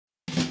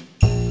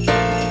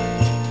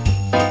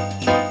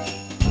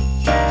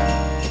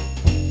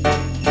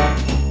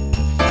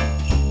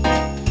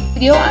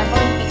video, I'm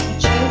going to be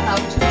teaching you how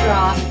to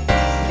draw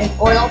an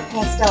oil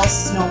pastel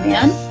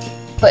snowman.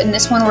 But in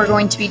this one, we're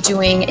going to be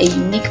doing a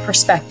unique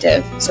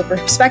perspective. So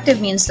perspective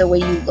means the way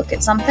you look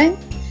at something.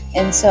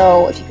 And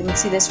so if you can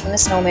see this from the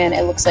snowman,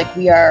 it looks like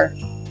we are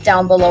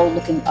down below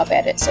looking up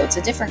at it. So it's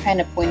a different kind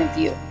of point of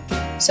view.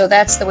 So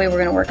that's the way we're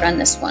going to work on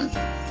this one.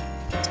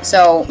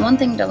 So one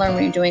thing to learn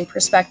when you're doing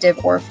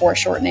perspective or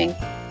foreshortening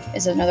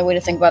is another way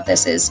to think about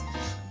this is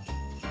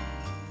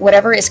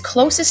whatever is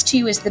closest to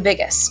you is the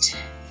biggest,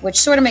 which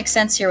sort of makes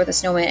sense here with the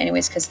snowman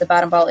anyways, because the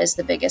bottom ball is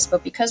the biggest.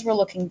 But because we're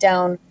looking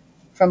down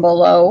from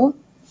below,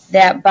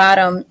 that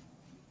bottom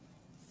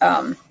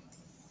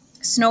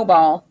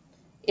snowball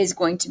is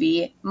going to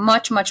be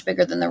much, much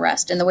bigger than the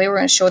rest. And the way we're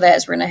going to show that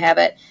is we're going to have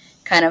it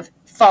kind of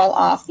fall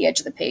off the edge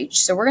of the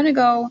page. So we're going to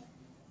go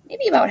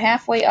maybe about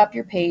halfway up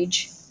your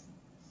page,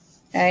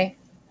 okay,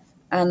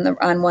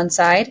 on one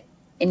side.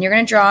 And you're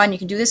going to draw, and you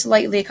can do this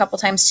lightly a couple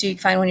times too. You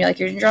can find when you're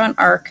going to draw an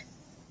arc.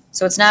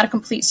 So it's not a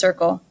complete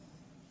circle,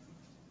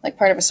 like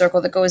part of a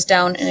circle that goes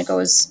down and it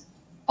goes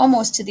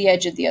almost to the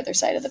edge of the other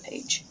side of the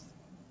page.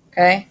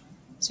 Okay?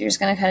 So you're just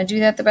going to kind of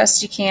do that the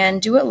best you can.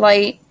 Do it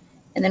light,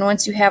 and then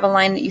once you have a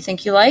line that you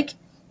think you like,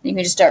 you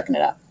can just darken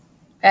it up.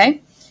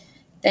 Okay?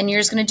 Then you're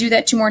just going to do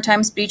that 2 more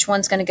times, but each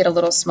one's going to get a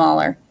little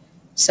smaller.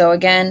 So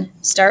again,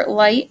 start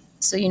light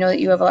so you know that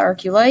you have an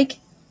arc you like.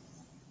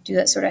 Do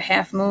that sort of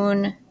half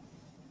moon,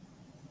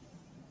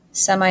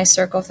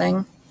 semicircle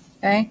thing.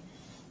 Okay?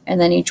 And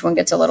then each one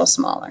gets a little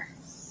smaller.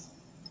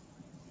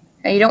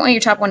 Okay, you don't want your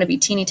top one to be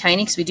teeny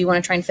tiny because we do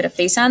want to try and fit a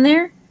face on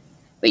there,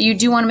 but you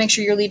do want to make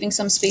sure you're leaving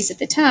some space at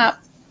the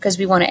top because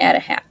we want to add a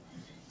hat.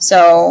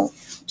 So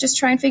just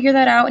try and figure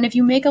that out, and if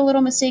you make a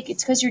little mistake,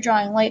 it's because you're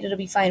drawing light. It'll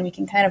be fine. We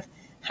can kind of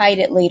hide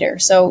it later.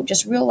 So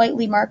just real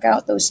lightly mark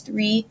out those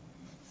 3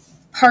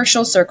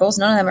 partial circles.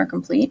 None of them are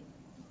complete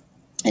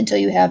until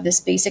you have this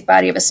basic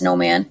body of a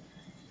snowman,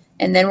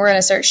 and then we're going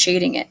to start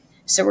shading it.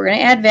 So we're going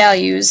to add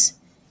values.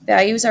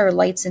 Values are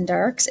lights and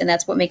darks, and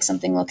that's what makes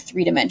something look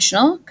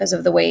 3-dimensional because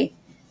of the way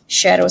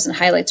shadows and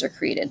highlights are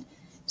created.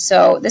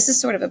 So this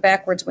is sort of a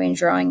backwards way in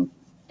drawing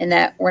in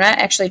that we're not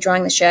actually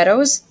drawing the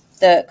shadows.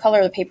 The color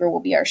of the paper will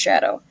be our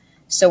shadow.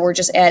 So we're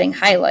just adding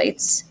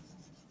highlights.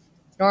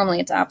 Normally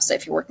it's opposite.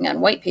 If you're working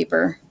on white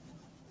paper,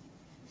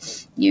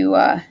 you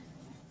add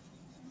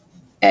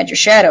your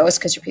shadows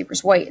because your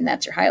paper's white and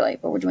that's your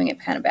highlight, but we're doing it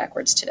kind of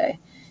backwards today.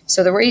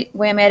 So the way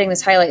I'm adding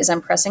this highlight is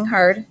I'm pressing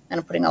hard, and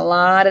I'm putting a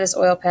lot of this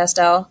oil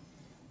pastel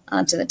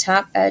onto the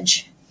top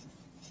edge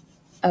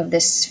of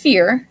this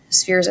sphere.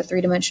 Sphere is a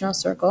 3-dimensional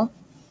circle.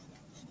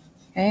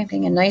 Okay, I'm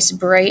getting a nice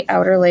bright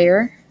outer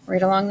layer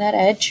right along that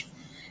edge.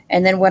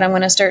 And then what I'm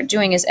going to start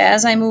doing is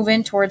as I move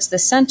in towards the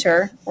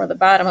center or the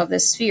bottom of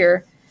this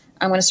sphere,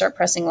 I'm going to start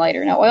pressing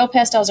lighter. Now oil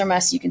pastels are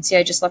messy. You can see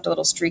I just left a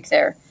little streak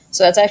there.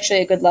 So that's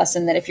actually a good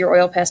lesson that if your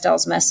oil pastel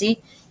is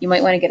messy, you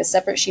might want to get a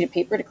separate sheet of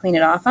paper to clean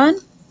it off on.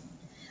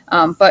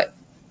 But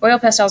oil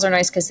pastels are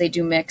nice because they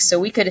do mix. So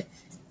we could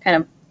kind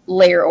of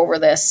layer over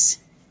this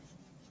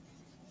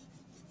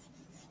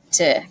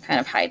to kind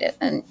of hide it.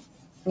 And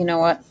you know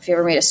what? If you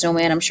ever made a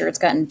snowman, I'm sure it's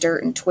gotten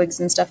dirt and twigs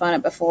and stuff on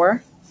it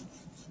before.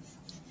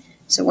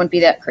 So it wouldn't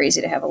be that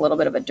crazy to have a little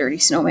bit of a dirty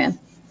snowman.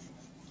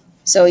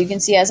 So you can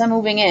see as I'm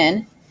moving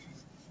in,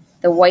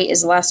 the white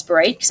is less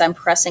bright because I'm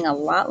pressing a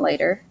lot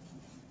lighter.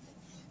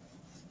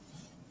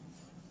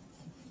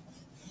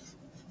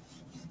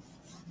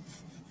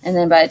 And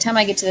then by the time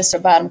I get to this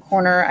bottom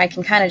corner, I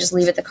can kind of just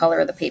leave it the color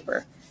of the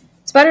paper.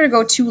 It's better to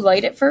go too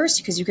light at first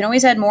because you can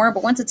always add more,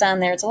 but once it's on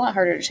there, it's a lot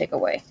harder to take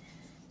away.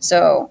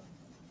 So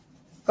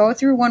go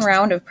through 1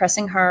 round of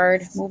pressing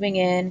hard, moving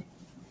in,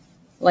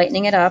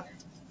 lightening it up,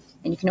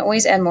 and you can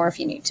always add more if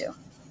you need to.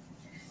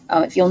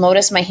 If you'll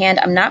notice my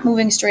hand, I'm not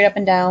moving straight up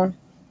and down.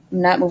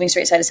 I'm not moving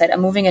straight side to side. I'm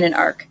moving in an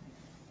arc.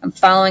 I'm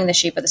following the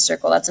shape of the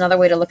circle. That's another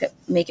way to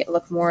make it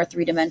look more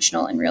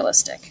 3-dimensional and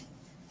realistic.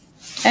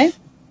 Okay?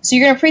 So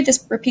you're going to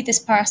repeat this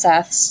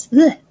process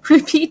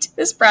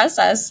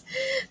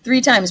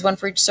 3 times, 1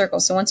 for each circle.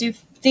 So once you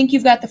think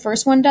you've got the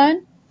first one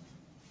done,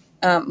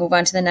 move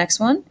on to the next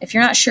one. If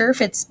you're not sure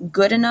if it's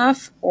good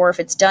enough or if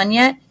it's done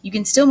yet, you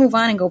can still move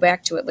on and go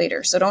back to it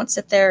later. So don't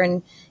sit there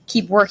and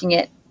keep working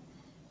it.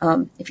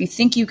 If you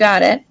think you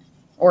got it,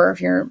 or if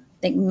you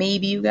think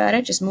maybe you got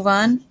it, just move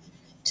on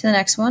to the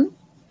next one.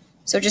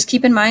 So just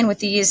keep in mind with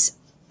these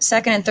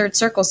second and third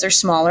circles, they're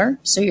smaller,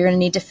 so you're going to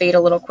need to fade a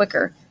little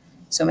quicker.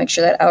 So make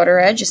sure that outer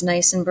edge is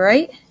nice and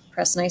bright,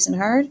 press nice and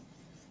hard,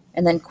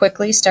 and then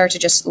quickly start to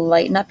just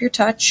lighten up your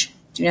touch.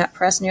 Do not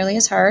press nearly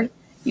as hard.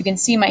 You can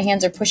see my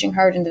hands are pushing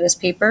hard into this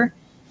paper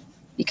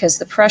because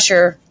the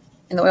pressure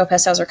in the oil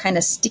pastels are kind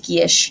of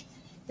sticky-ish.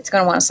 It's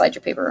going to want to slide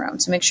your paper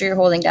around. So make sure you're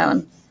holding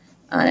down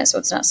on it so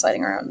it's not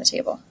sliding around the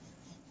table.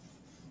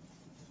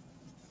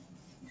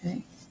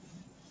 Okay.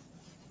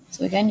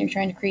 So again, you're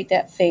trying to create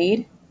that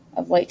fade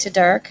of light to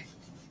dark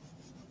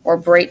or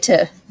bright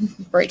to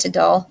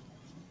dull.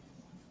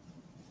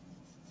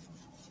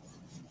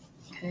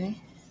 Okay.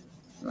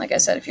 And like I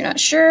said, if you're not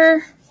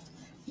sure,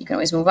 you can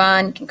always move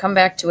on. You can come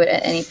back to it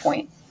at any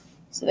point.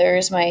 So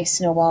there's my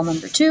snowball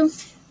number 2.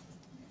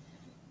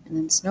 And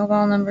then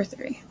snowball number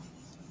 3.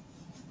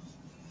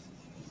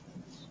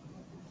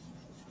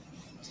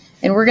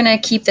 And we're going to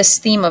keep this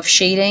theme of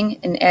shading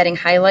and adding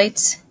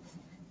highlights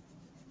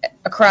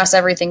across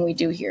everything we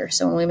do here.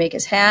 So when we make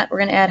his hat, we're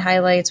going to add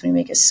highlights. When we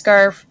make his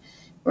scarf,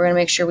 we're going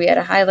to make sure we add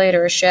a highlight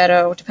or a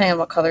shadow, depending on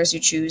what colors you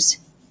choose.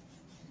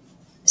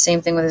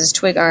 Same thing with his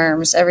twig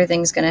arms.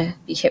 Everything's going to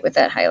be hit with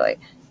that highlight.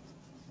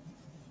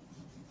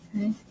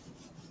 Okay.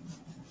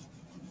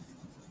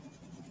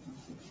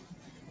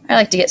 I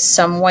like to get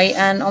some white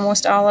on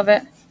almost all of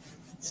it.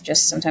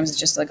 Sometimes it's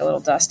just like a little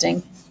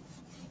dusting.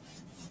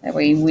 That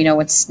way we know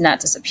it's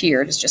not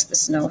disappeared. It's just the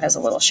snow has a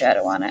little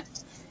shadow on it.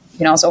 You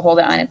can also hold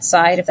it on its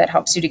side if that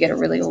helps you to get a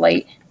really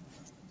light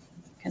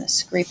kind of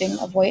scraping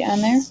of white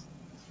on there.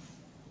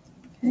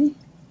 Okay.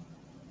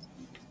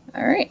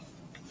 All right.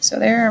 So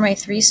there are my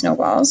 3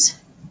 snowballs.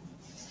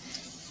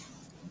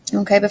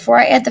 Okay, before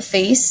I add the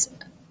face,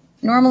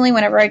 normally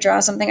whenever I draw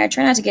something, I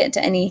try not to get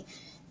into any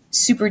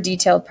super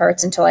detailed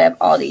parts until I have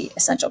all the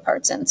essential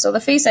parts in. So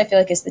the face I feel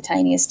like is the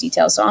tiniest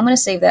detail, so I'm going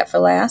to save that for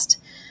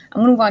last.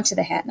 I'm going to move on to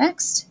the hat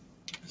next.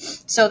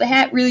 So the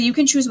hat, really, you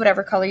can choose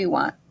whatever color you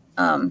want.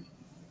 I'm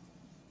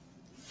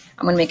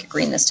going to make it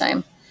green this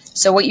time.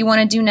 So what you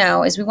want to do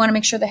now is we want to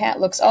make sure the hat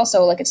looks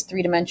also like it's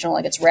 3-dimensional,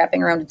 like it's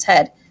wrapping around its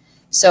head.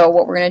 So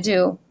what we're going to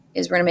do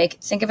is we're going to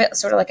think of it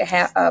sort of like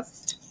a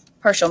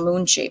partial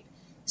moon shape.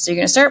 So you're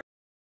going to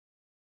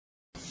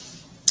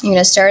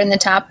start in the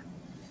top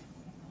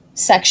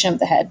section of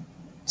the head.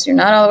 So you're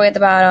not all the way at the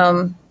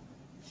bottom,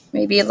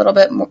 maybe a little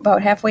bit more,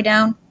 about halfway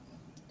down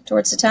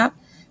towards the top.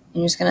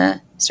 And you're just going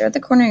to start at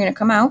the corner. You're going to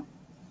come out,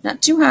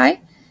 not too high.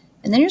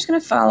 And then you're just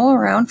going to follow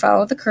around,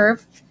 follow the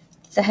curve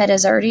the head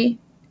is already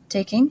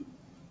taking,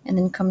 and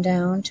then come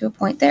down to a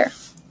point there.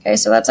 Okay,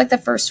 so that's like the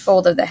first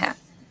fold of the hat.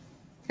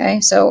 Okay,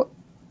 so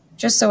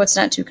just so it's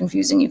not too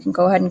confusing, you can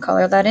go ahead and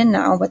color that in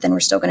now, but then we're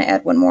still going to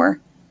add one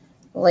more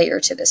layer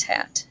to this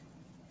hat.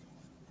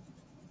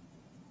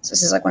 So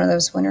this is like one of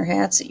those winter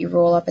hats that you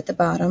roll up at the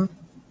bottom.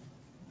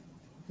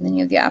 And then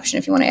you have the option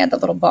if you want to add the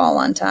little ball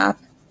on top,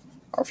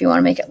 or if you want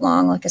to make it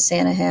long like a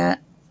Santa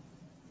hat.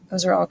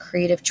 Those are all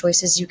creative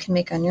choices you can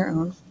make on your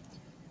own.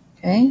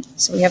 Okay,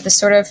 so we have this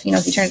sort of, if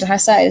you turn it to high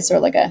side, it's sort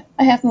of like a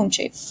half moon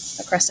shape,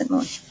 a crescent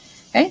moon.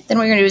 Okay, then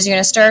what you're going to do is you're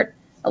going to start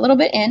a little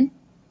bit in,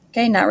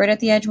 okay, not right at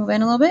the edge, move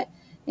in a little bit,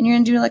 and you're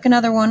going to do like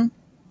another one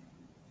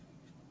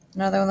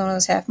of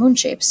those half moon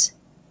shapes.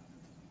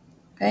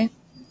 Okay,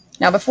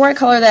 now before I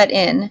color that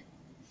in,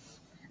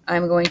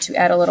 I'm going to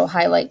add a little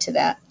highlight to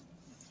that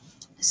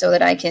so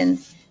that I can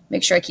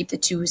make sure I keep the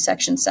 2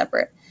 sections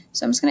separate.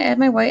 So I'm just going to add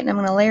my white and I'm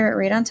going to layer it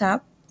right on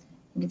top.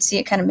 You can see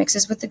it kind of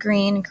mixes with the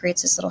green and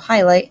creates this little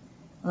highlight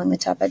along the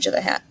top edge of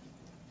the hat.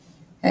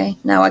 Okay,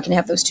 now I can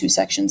have those 2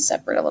 sections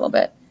separate a little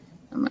bit.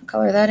 I'm going to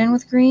color that in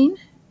with green.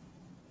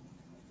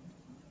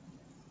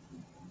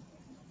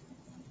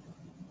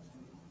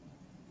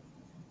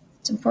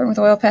 It's important with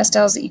oil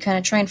pastels that you kind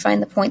of try and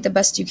find the point the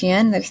best you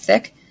can. They're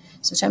thick.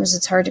 Sometimes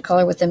it's hard to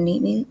color with them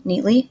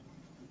neatly.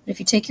 But if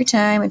you take your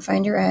time and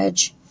find your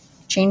edge,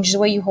 change the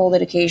way you hold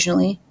it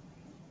occasionally.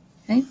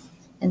 Okay,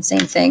 and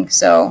same thing.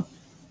 So,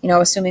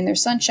 assuming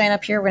there's sunshine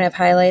up here, we're going to have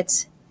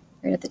highlights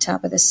right at the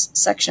top of this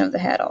section of the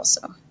hat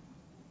also.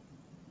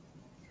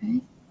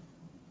 Okay.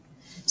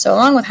 So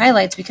along with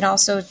highlights, we can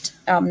also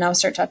now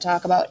start to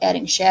talk about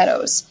adding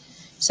shadows.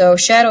 So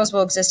shadows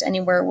will exist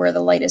anywhere where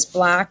the light is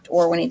blocked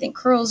or when anything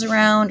curls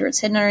around or it's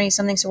hidden underneath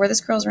something. So where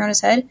this curls around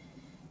his head,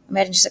 I'm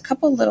adding just a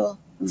couple little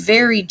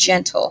very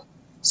gentle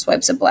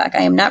swipes of black.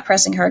 I am not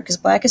pressing hard because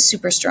black is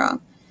super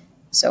strong.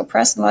 So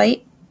press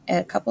light,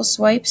 add a couple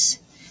swipes,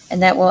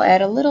 and that will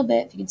add a little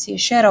bit, you can see a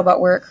shadow about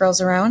where it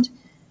curls around.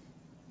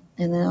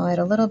 And then I'll add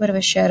a little bit of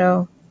a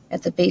shadow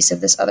at the base of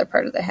this other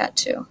part of the hat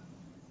too.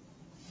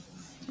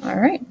 All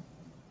right,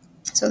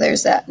 so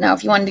there's that. Now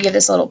if you wanted to give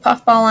this a little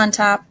puff ball on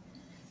top,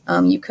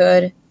 you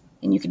could,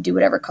 and you could do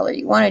whatever color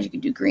you wanted. You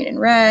could do green and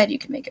red, you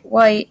could make it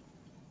white.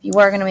 If you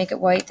are going to make it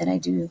white, then I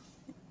do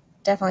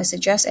definitely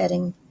suggest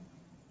adding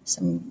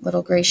some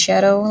little gray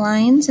shadow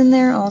lines in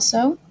there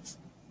also.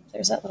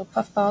 There's that little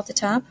puff ball at the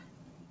top.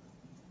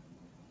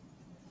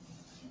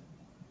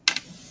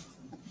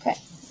 Okay,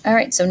 all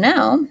right, so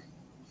now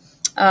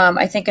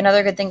I think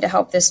another good thing to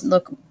help this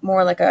look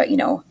more like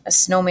a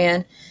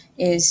snowman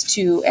is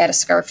to add a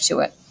scarf to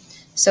it.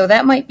 So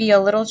that might be a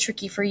little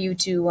tricky for you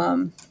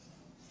to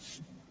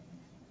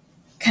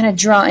kind of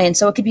draw in.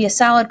 So it could be a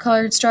solid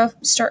colored scarf.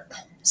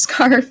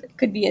 It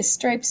could be a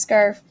striped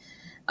scarf.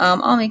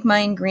 I'll make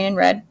mine green and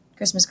red,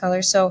 Christmas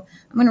colors. So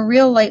I'm going to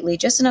real lightly,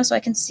 just enough so I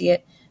can see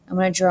it, I'm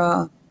going to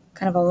draw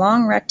kind of a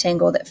long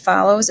rectangle that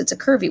follows, it's a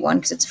curvy one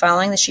because it's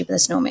following the shape of the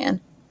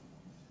snowman,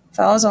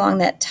 follows along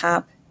that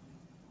top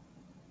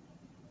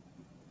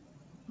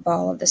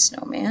ball of the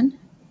snowman.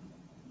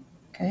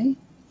 Okay,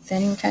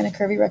 thin kind of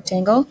curvy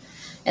rectangle.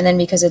 And then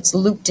because it's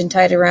looped and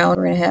tied around,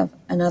 we're going to have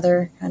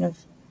another kind of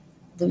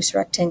loose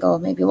rectangle.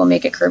 Maybe we'll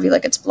make it curvy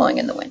like it's blowing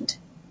in the wind.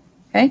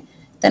 Okay,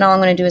 then all I'm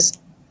going to do is,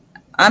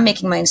 I'm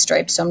making mine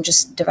striped, so I'm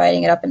just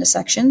dividing it up into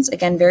sections,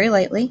 again very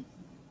lightly.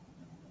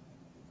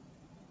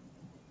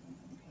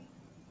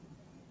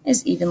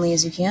 as evenly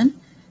as you can.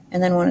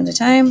 And then one at a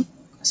time,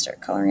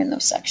 start coloring in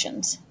those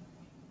sections.